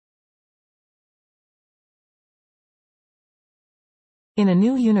In a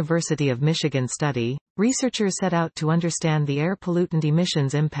new University of Michigan study, researchers set out to understand the air pollutant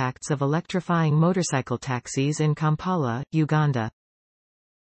emissions impacts of electrifying motorcycle taxis in Kampala, Uganda.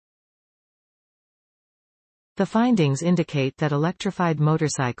 The findings indicate that electrified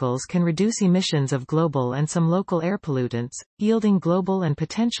motorcycles can reduce emissions of global and some local air pollutants, yielding global and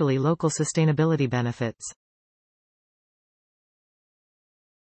potentially local sustainability benefits.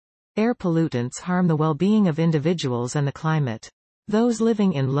 Air pollutants harm the well-being of individuals and the climate. Those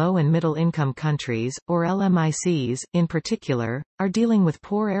living in low- and middle-income countries, or LMICs, in particular, are dealing with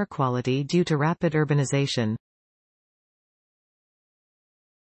poor air quality due to rapid urbanization.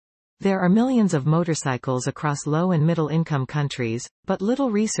 There are millions of motorcycles across low- and middle-income countries, but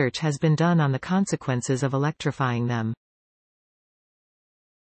little research has been done on the consequences of electrifying them.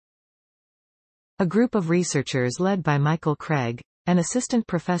 A group of researchers led by Michael Craig, an assistant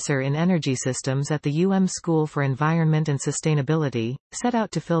professor in energy systems at the School for Environment and Sustainability, set out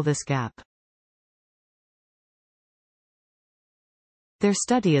to fill this gap. Their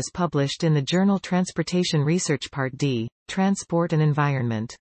study is published in the journal Transportation Research Part D, Transport and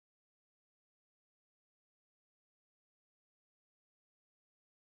Environment.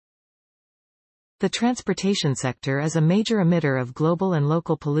 The transportation sector is a major emitter of global and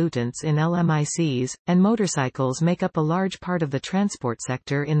local pollutants in LMICs, and motorcycles make up a large part of the transport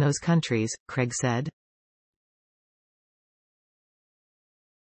sector in those countries, Craig said.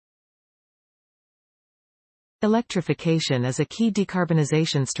 Electrification is a key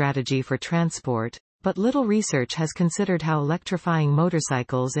decarbonization strategy for transport, but little research has considered how electrifying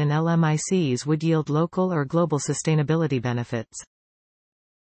motorcycles in LMICs would yield local or global sustainability benefits.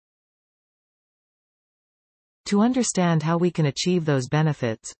 To understand how we can achieve those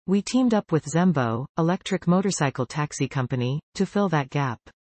benefits, we teamed up with Zembo, electric motorcycle taxi company, to fill that gap.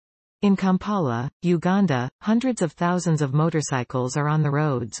 In Kampala, Uganda, hundreds of thousands of motorcycles are on the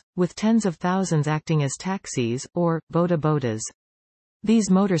roads, with tens of thousands acting as taxis, or boda-bodas. These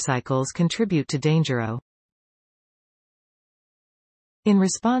motorcycles contribute to Dangero. In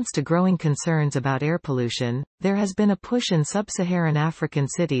response to growing concerns about air pollution, there has been a push in sub-Saharan African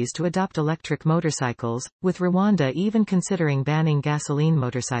cities to adopt electric motorcycles, with Rwanda even considering banning gasoline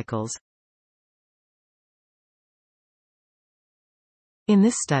motorcycles. In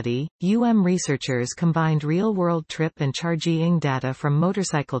this study, researchers combined real-world trip and charging data from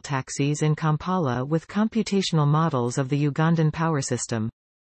motorcycle taxis in Kampala with computational models of the Ugandan power system.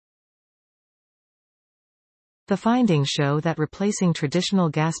 The findings show that replacing traditional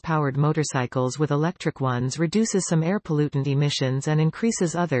gas-powered motorcycles with electric ones reduces some air pollutant emissions and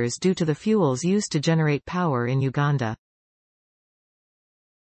increases others due to the fuels used to generate power in Uganda.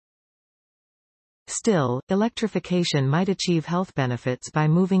 Still, electrification might achieve health benefits by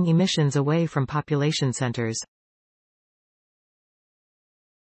moving emissions away from population centers.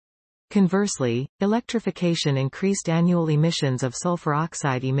 Conversely, electrification increased annual emissions of sulfur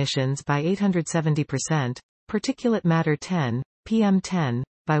oxide emissions by 870%, particulate matter 10, PM10,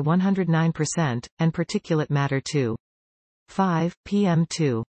 by 109%, and particulate matter 2.5,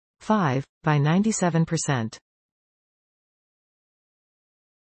 PM2.5, by 97%.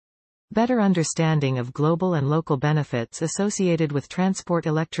 Better understanding of global and local benefits associated with transport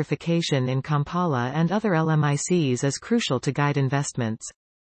electrification in Kampala and other LMICs is crucial to guide investments.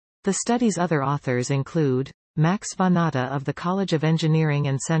 The study's other authors include Max Vanata of the College of Engineering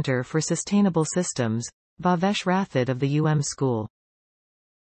and Center for Sustainable Systems, Bhavesh Rathod of the School.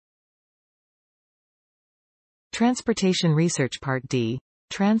 Transportation Research Part D,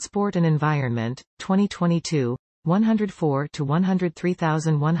 Transport and Environment, 2022,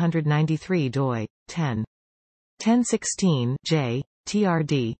 104-103,193 doi, 10. 1016 J,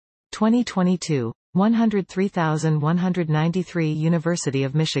 TRD. 2022, 103,193 University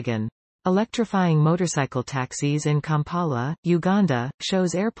of Michigan. Electrifying motorcycle taxis in Kampala, Uganda,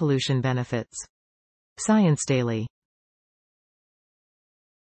 shows air pollution benefits. Science Daily.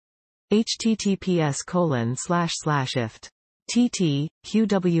 https://ift. TT,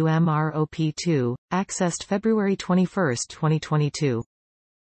 QWMROP2, accessed February 21, 2022.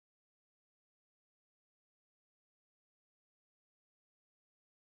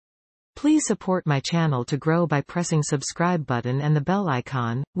 Please support my channel to grow by pressing subscribe button and the bell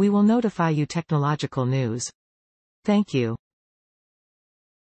icon. We will notify you technological news. Thank you.